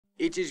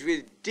it is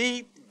with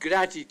deep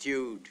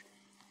gratitude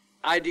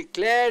I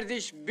declare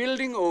this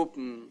building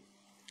open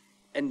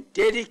and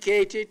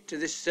dedicate it to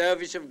the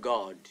service of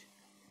God.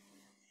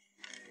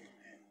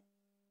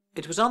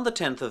 It was on the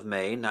 10th of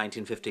May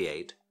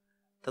 1958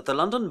 that the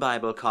London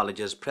Bible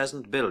College's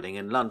present building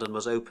in London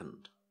was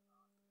opened.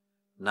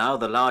 Now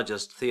the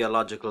largest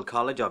theological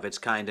college of its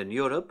kind in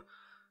Europe,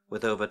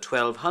 with over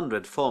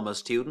 1,200 former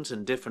students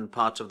in different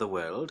parts of the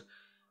world,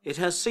 it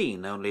has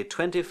seen only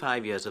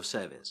 25 years of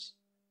service.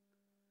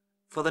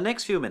 For the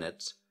next few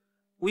minutes,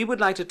 we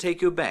would like to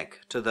take you back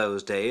to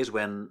those days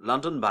when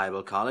London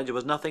Bible College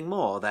was nothing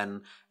more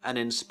than an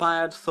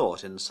inspired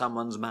thought in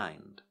someone's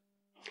mind.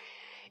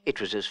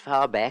 It was as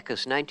far back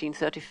as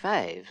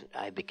 1935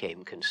 I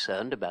became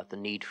concerned about the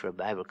need for a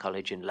Bible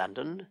college in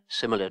London,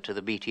 similar to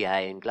the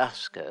BTI in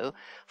Glasgow,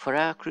 for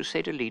our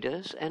Crusader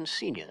leaders and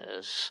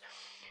seniors.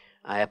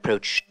 I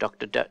approached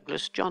Dr.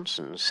 Douglas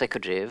Johnson,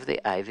 secretary of the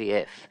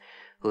IVF,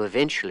 who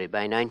eventually,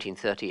 by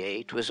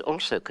 1938, was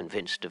also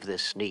convinced of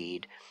this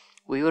need.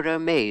 We were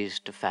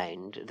amazed to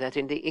find that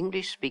in the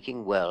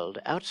English-speaking world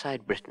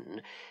outside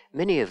Britain,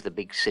 many of the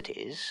big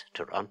cities,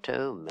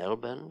 Toronto,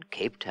 Melbourne,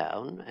 Cape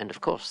Town, and of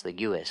course the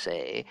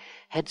USA,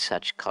 had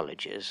such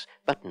colleges,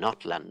 but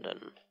not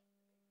London.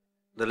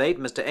 The late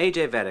Mr.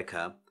 A.J.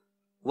 Vereker,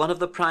 one of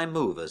the prime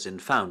movers in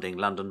founding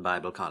London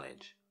Bible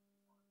College.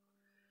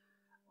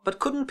 But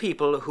couldn't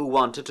people who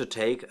wanted to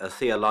take a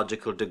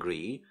theological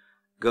degree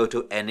go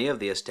to any of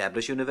the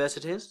established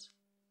universities?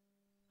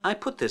 I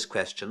put this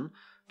question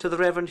to the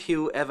Reverend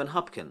Hugh Evan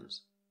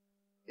Hopkins.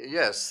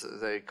 Yes,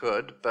 they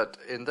could, but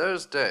in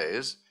those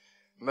days,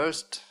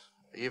 most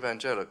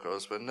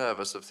evangelicals were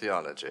nervous of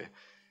theology,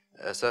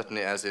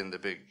 certainly as in the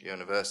big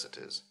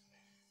universities.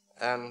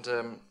 And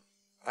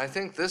I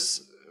think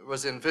this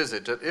was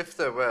envisaged that if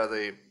there were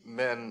the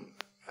men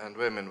and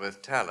women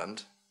with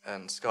talent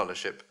and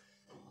scholarship,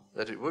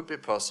 that it would be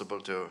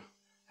possible to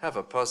have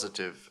a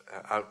positive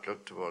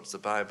outlook towards the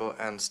Bible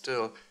and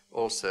still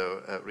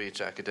also reach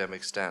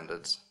academic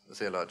standards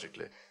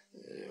theologically.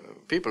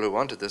 People who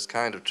wanted this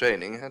kind of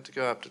training had to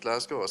go up to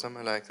Glasgow or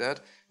somewhere like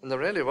that, and there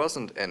really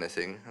wasn't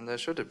anything, and there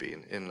should have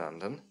been in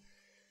London.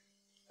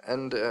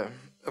 And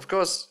of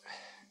course,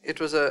 it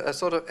was a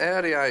sort of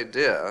airy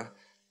idea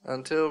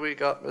until we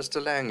got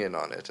Mr. Laing in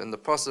on it, and the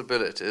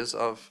possibilities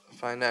of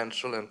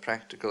financial and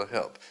practical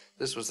help.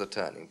 This was the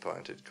turning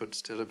point. It could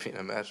still have been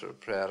a matter of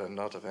prayer and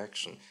not of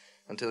action,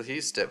 until he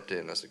stepped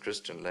in as a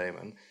Christian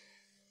layman.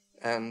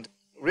 And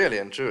really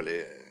and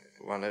truly,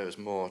 one owes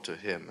more to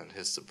him and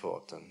his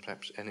support than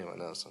perhaps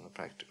anyone else on the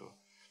practical,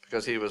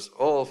 because he was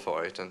all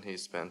for it and he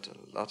spent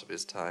a lot of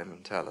his time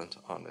and talent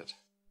on it.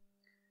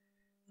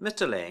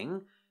 Mr.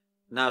 Laing,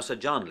 now Sir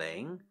John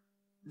Laing,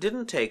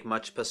 didn't take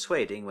much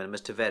persuading when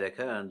Mr.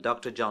 Vereker and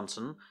Dr.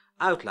 Johnson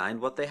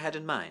outlined what they had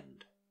in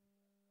mind.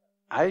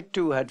 I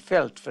too had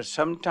felt for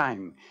some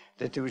time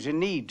that there was a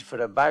need for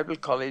a Bible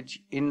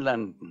college in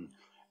London,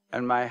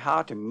 and my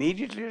heart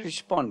immediately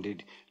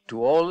responded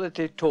to all that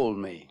they told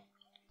me.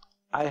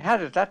 I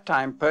had at that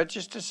time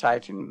purchased a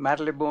site in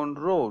Marylebone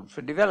Road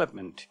for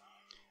development.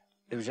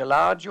 There was a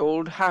large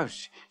old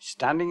house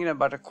standing in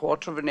about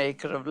 1/4 of an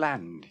acre of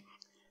land.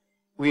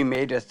 We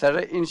made a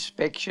thorough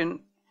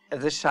inspection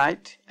of the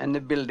site and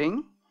the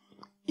building,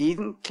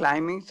 even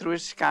climbing through a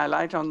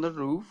skylight on the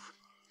roof,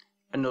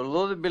 and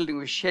although the building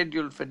was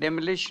scheduled for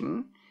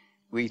demolition,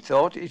 we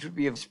thought it would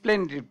be a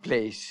splendid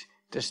place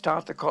to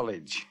start the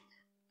college.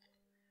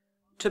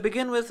 To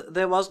begin with,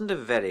 there wasn't a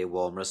very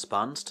warm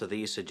response to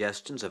these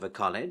suggestions of a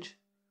college,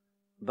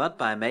 but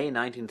by May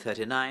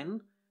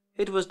 1939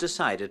 it was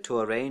decided to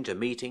arrange a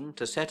meeting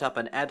to set up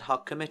an ad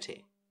hoc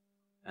committee,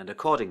 and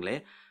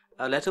accordingly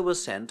a letter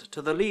was sent to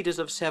the leaders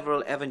of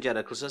several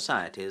evangelical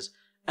societies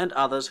and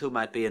others who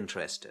might be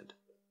interested.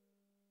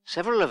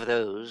 Several of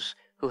those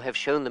who have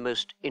shown the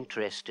most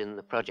interest in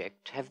the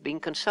project have been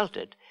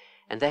consulted,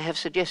 and they have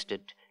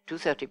suggested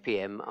 2:30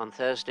 p.m. on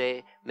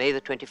Thursday, May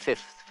the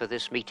 25th, for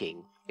this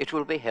meeting. It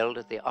will be held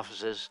at the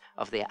offices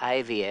of the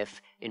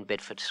IVF in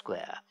Bedford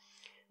Square.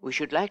 We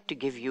should like to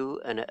give you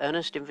an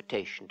earnest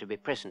invitation to be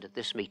present at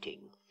this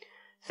meeting.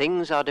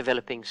 Things are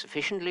developing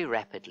sufficiently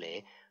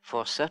rapidly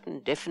for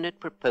certain definite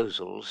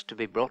proposals to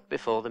be brought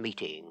before the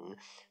meeting,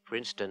 for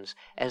instance,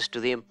 as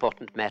to the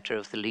important matter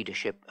of the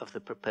leadership of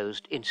the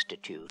proposed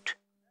institute.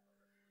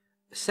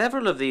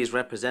 Several of these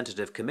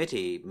representative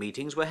committee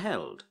meetings were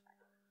held,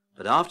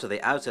 but after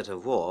the outset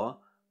of war,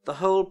 the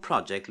whole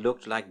project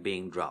looked like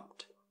being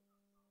dropped.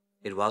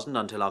 It wasn't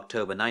until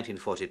October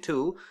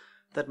 1942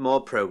 that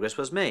more progress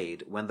was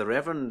made, when the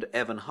Reverend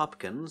Evan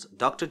Hopkins,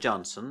 Dr.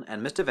 Johnson,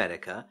 and Mr.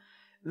 Vereker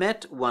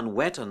met one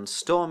wet and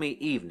stormy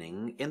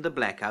evening in the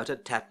blackout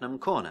at Tattenham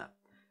Corner,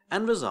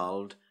 and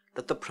resolved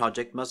that the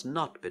project must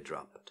not be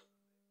dropped.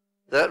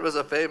 That was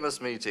a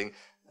famous meeting.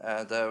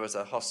 There was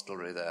a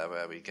hostelry there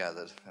where we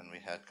gathered, and we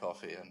had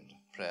coffee and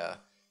prayer.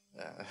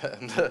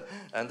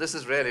 And this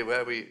is really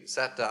where we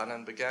sat down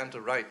and began to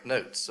write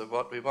notes of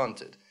what we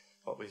wanted,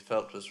 what we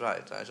felt was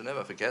right. I shall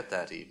never forget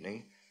that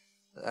evening,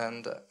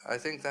 and I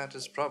think that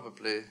is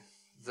probably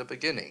the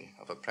beginning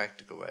of a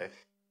practical way.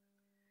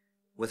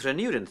 With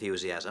renewed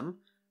enthusiasm,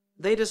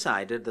 they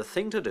decided the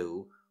thing to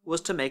do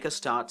was to make a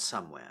start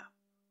somewhere.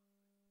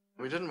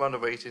 We didn't want to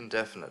wait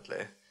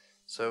indefinitely,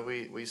 so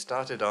we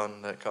started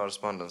on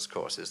correspondence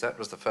courses. That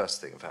was the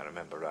first thing, if I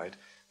remember right.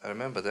 I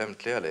remember them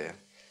clearly,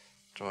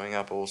 drawing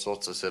up all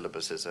sorts of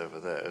syllabuses over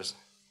those.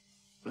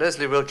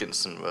 Leslie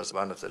Wilkinson was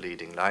one of the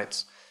leading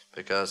lights,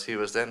 because he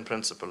was then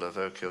principal of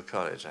Oakley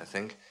College, I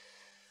think,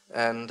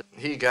 and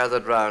he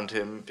gathered round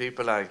him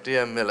people like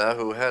dear Miller,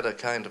 who had a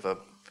kind of a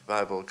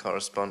Bible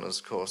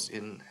correspondence course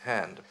in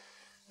hand.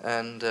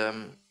 And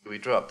we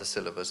drew up the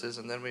syllabuses,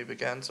 and then we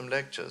began some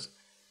lectures,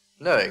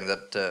 knowing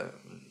that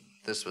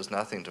this was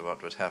nothing to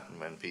what would happen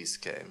when peace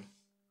came.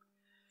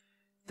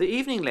 The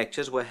evening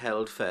lectures were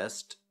held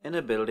first in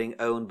a building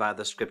owned by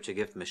the Scripture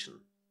Gift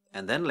Mission,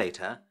 and then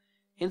later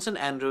in St.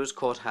 Andrew's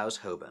Courthouse,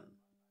 Holborn.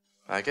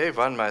 I gave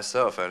one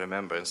myself, I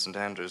remember, in St.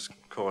 Andrew's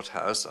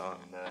Courthouse on,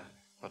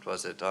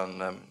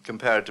 on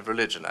comparative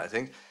religion, I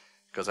think,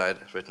 because I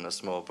had written a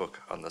small book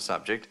on the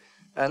subject,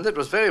 and it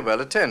was very well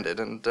attended,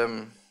 and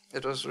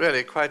it was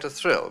really quite a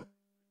thrill.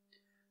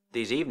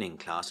 These evening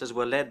classes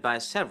were led by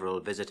several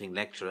visiting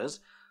lecturers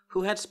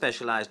who had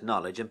specialized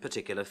knowledge in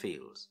particular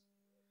fields.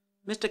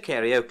 Mr.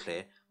 Carey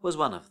Oakley was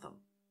one of them.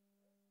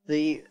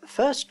 The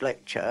first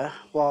lecture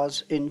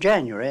was in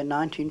January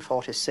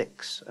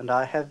 1946, and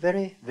I have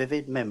very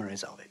vivid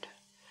memories of it.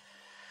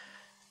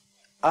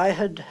 I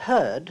had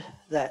heard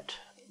that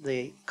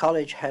the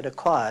college had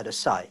acquired a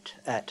site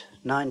at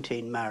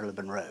 19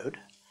 Marylebone Road,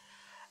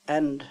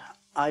 and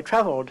I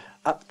travelled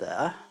up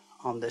there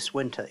on this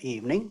winter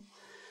evening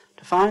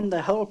to find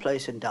the whole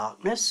place in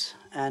darkness,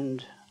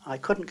 and I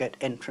couldn't get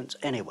entrance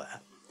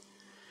anywhere.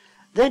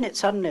 Then it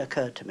suddenly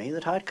occurred to me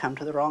that I'd come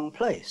to the wrong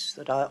place,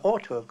 that I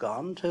ought to have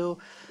gone to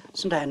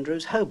St.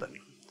 Andrew's, Holborn.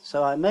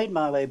 So I made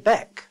my way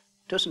back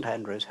to St.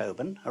 Andrew's,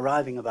 Holborn,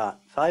 arriving about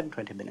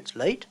 25 minutes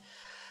late,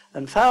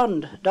 and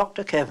found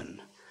Dr.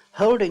 Kevin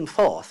holding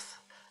forth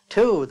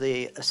to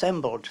the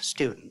assembled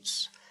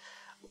students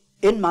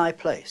in my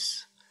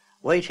place,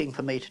 waiting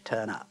for me to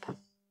turn up.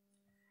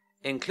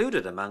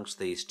 Included amongst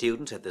the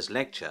students at this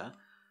lecture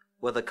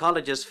were the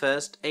college's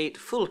first 8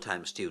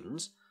 full-time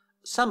students,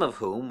 some of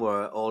whom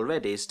were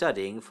already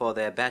studying for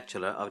their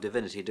Bachelor of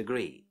Divinity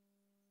degree.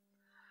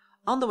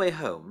 On the way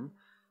home,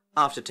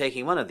 after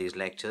taking one of these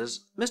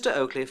lectures, Mr.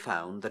 Oakley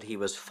found that he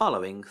was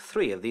following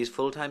 3 of these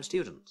full-time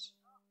students.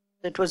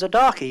 It was a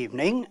dark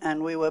evening,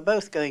 and we were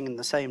both going in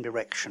the same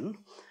direction.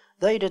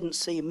 They didn't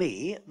see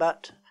me,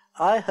 but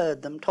I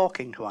heard them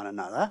talking to one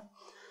another.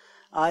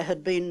 I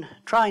had been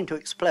trying to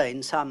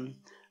explain some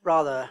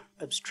rather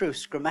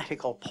abstruse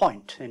grammatical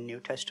point in New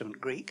Testament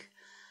Greek,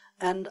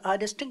 and I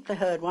distinctly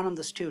heard one of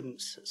the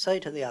students say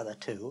to the other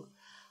 2,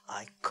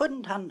 "I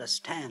couldn't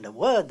understand a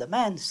word the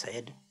man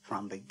said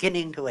from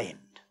beginning to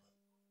end."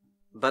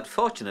 But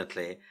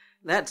fortunately,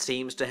 that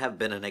seems to have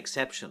been an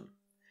exception,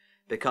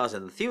 because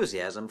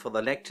enthusiasm for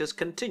the lectures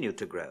continued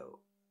to grow.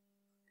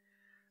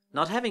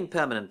 Not having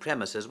permanent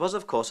premises was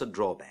of course a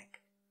drawback,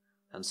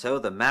 and so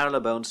the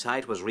Marylebone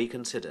site was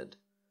reconsidered.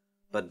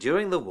 But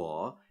during the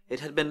war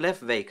it had been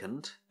left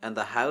vacant, and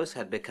the house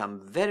had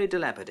become very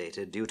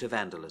dilapidated due to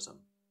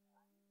vandalism.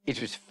 It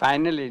was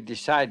finally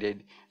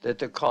decided that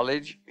the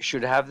college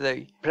should have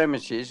the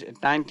premises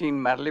at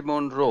 19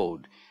 Marylebone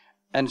Road,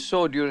 and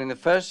so during the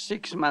first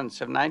 6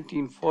 months of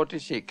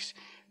 1946,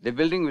 the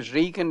building was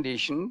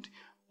reconditioned,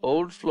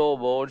 old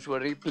floorboards were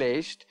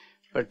replaced,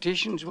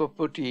 partitions were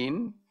put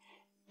in,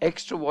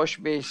 extra wash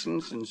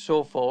basins and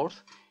so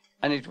forth,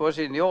 and it was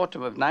in the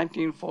autumn of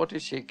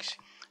 1946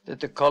 that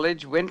the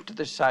college went to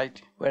the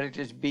site where it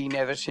has been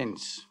ever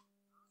since.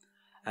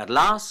 At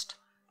last,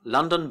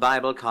 London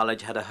Bible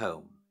College had a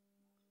home,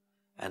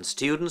 and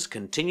students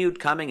continued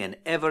coming in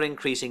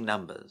ever-increasing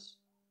numbers.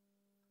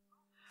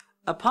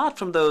 Apart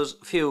from those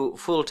few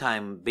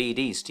full-time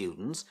BD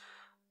students,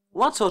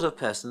 what sort of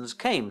persons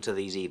came to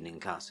these evening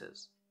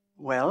classes?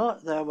 Well,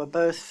 there were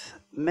both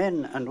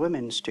men and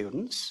women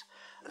students.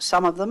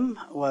 Some of them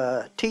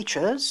were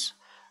teachers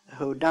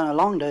who'd done a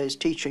long day's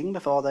teaching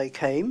before they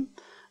came.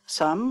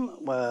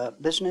 Some were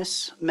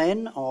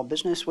businessmen or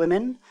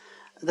businesswomen.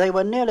 They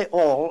were nearly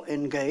all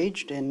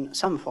engaged in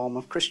some form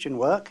of Christian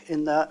work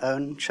in their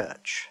own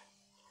church.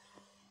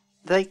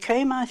 They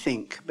came, I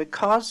think,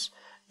 because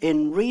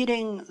in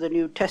reading the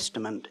New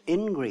Testament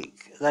in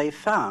Greek, they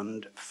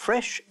found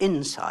fresh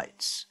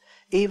insights,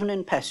 even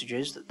in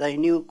passages that they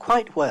knew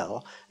quite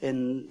well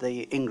in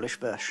the English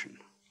version.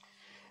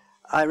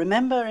 I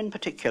remember in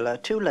particular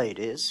 2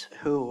 ladies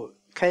who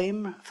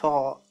came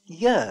for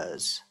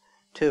years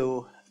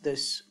to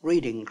this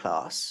reading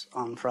class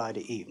on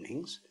Friday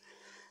evenings,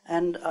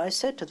 and I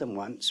said to them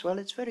once, "Well,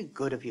 it's very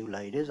good of you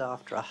ladies,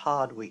 after a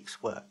hard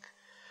week's work,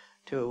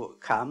 to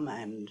come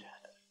and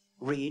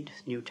read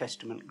New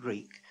Testament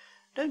Greek.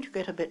 Don't you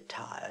get a bit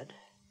tired?"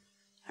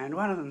 And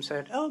one of them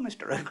said, "Oh,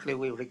 Mr. Oakley,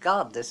 we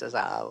regard this as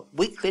our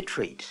weekly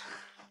treat."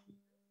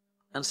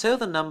 And so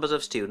the numbers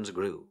of students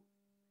grew.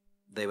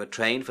 They were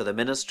trained for the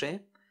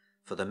ministry,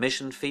 for the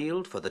mission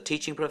field, for the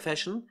teaching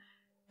profession,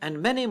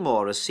 and many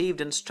more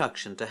received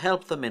instruction to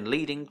help them in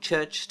leading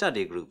church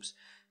study groups,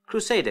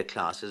 crusader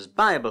classes,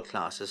 Bible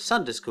classes,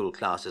 Sunday school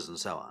classes, and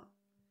so on.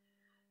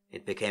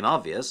 It became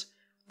obvious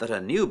that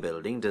a new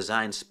building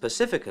designed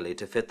specifically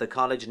to fit the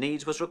college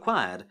needs was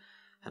required,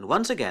 and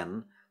once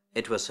again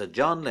it was Sir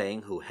John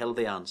Laing who held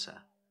the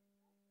answer.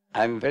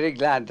 I'm very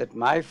glad that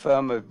my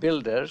firm of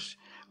builders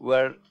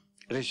were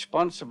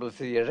responsible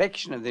for the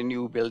erection of the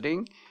new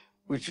building,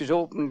 which was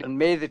opened on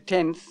May the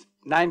 10th,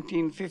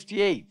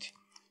 1958.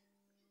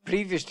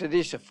 Previous to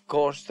this, of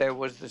course, there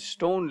was the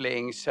stone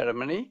laying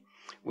ceremony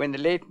when the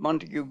late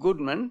Montague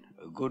Goodman,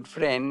 a good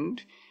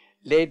friend,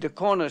 laid the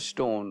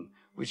cornerstone,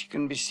 which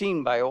can be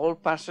seen by all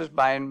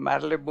passers-by in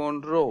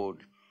Marylebone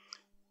Road.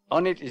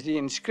 On it is the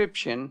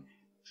inscription,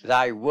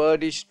 "Thy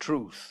word is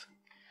truth."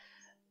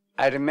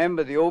 I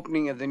remember the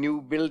opening of the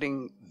new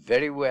building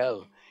very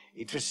well.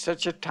 It was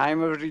such a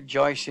time of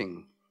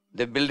rejoicing.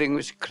 The building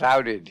was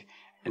crowded,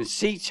 and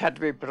seats had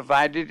to be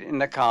provided in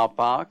the car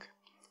park.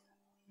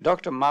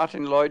 Dr.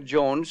 Martyn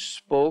Lloyd-Jones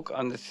spoke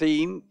on the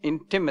theme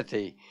in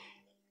Timothy,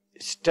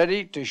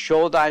 "Study to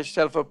show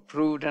thyself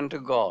approved unto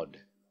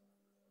God."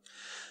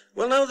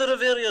 Well, now there are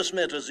various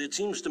matters, it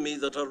seems to me,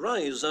 that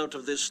arise out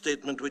of this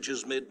statement which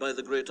is made by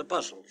the great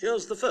apostle.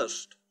 Here's the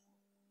first.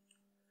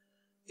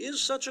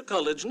 Is such a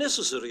college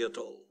necessary at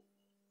all?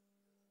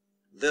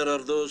 There are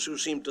those who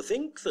seem to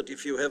think that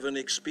if you have an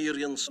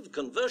experience of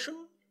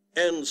conversion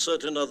and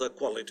certain other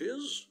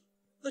qualities,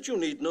 that you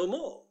need no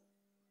more.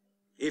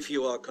 If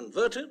you are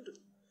converted,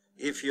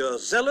 if you are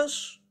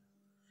zealous,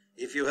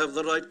 if you have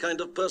the right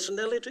kind of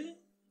personality,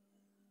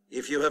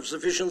 if you have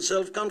sufficient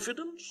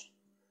self-confidence,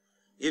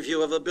 if you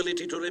have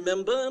ability to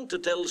remember and to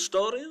tell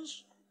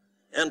stories,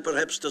 and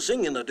perhaps to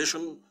sing in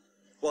addition,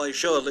 why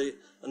surely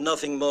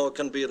nothing more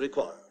can be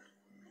required.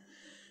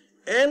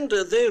 And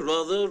they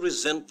rather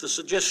resent the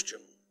suggestion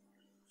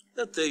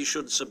that they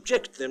should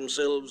subject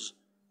themselves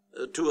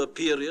to a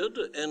period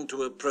and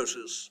to a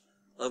process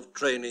of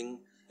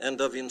training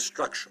and of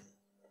instruction.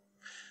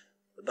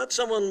 But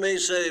someone may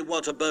say,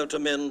 what about a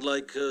man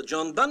like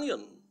John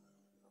Bunyan?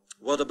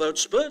 What about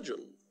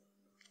Spurgeon?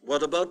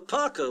 What about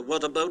Parker?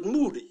 What about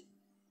Moody?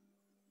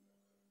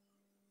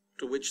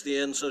 To which the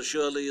answer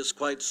surely is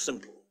quite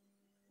simple.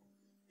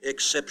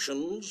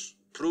 Exceptions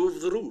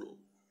prove the rule.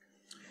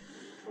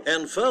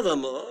 And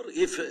furthermore,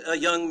 if a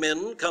young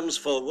man comes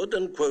forward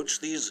and quotes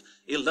these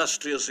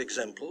illustrious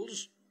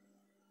examples,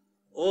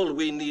 all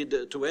we need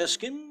to ask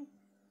him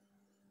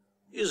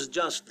is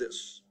just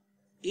this.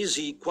 Is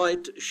he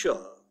quite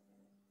sure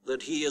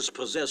that he is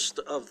possessed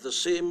of the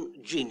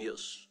same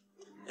genius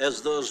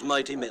as those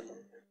mighty men?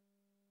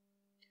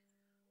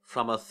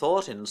 From a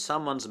thought in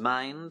someone's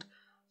mind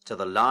to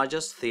the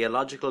largest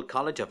theological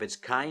college of its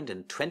kind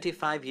in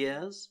 25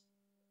 years,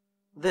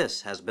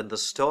 this has been the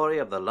story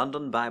of the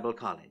London Bible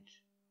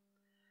College.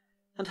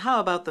 And how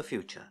about the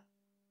future?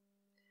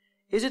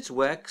 Is its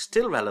work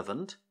still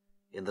relevant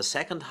in the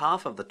second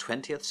half of the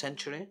 20th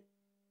century?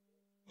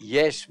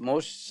 Yes,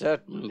 most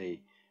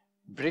certainly.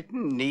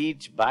 Britain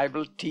needs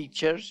Bible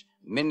teachers,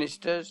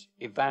 ministers,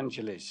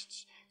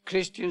 evangelists,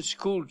 Christian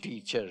school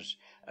teachers,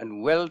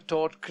 and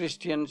well-taught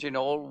Christians in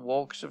all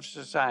walks of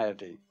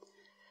society.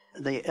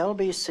 The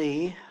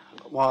LBC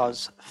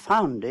was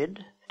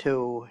founded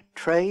to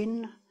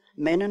train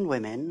men and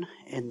women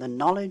in the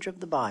knowledge of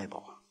the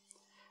Bible,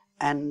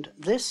 and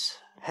this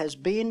has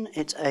been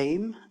its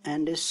aim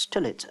and is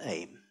still its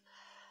aim.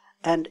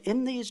 And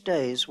in these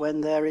days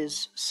when there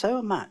is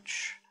so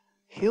much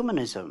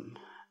humanism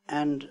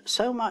and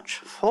so much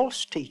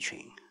false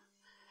teaching,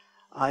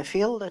 I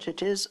feel that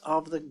it is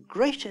of the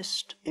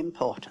greatest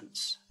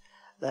importance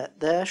that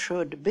there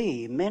should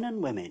be men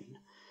and women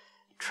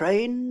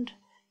trained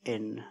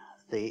in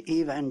the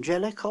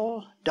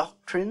evangelical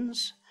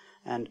doctrines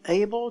and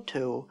able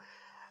to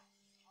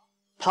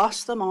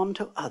pass them on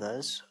to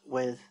others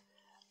with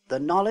the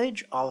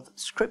knowledge of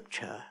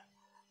Scripture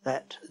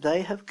that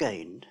they have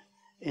gained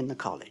in the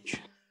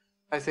college.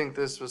 I think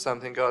this was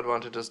something God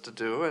wanted us to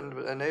do and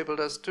enabled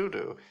us to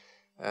do.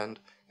 And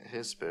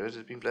His Spirit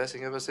has been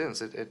blessing ever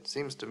since. It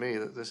seems to me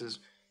that this is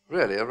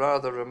really a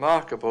rather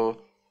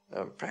remarkable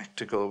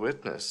practical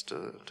witness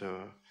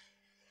to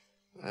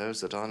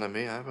those that honor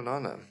me, I will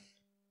honor.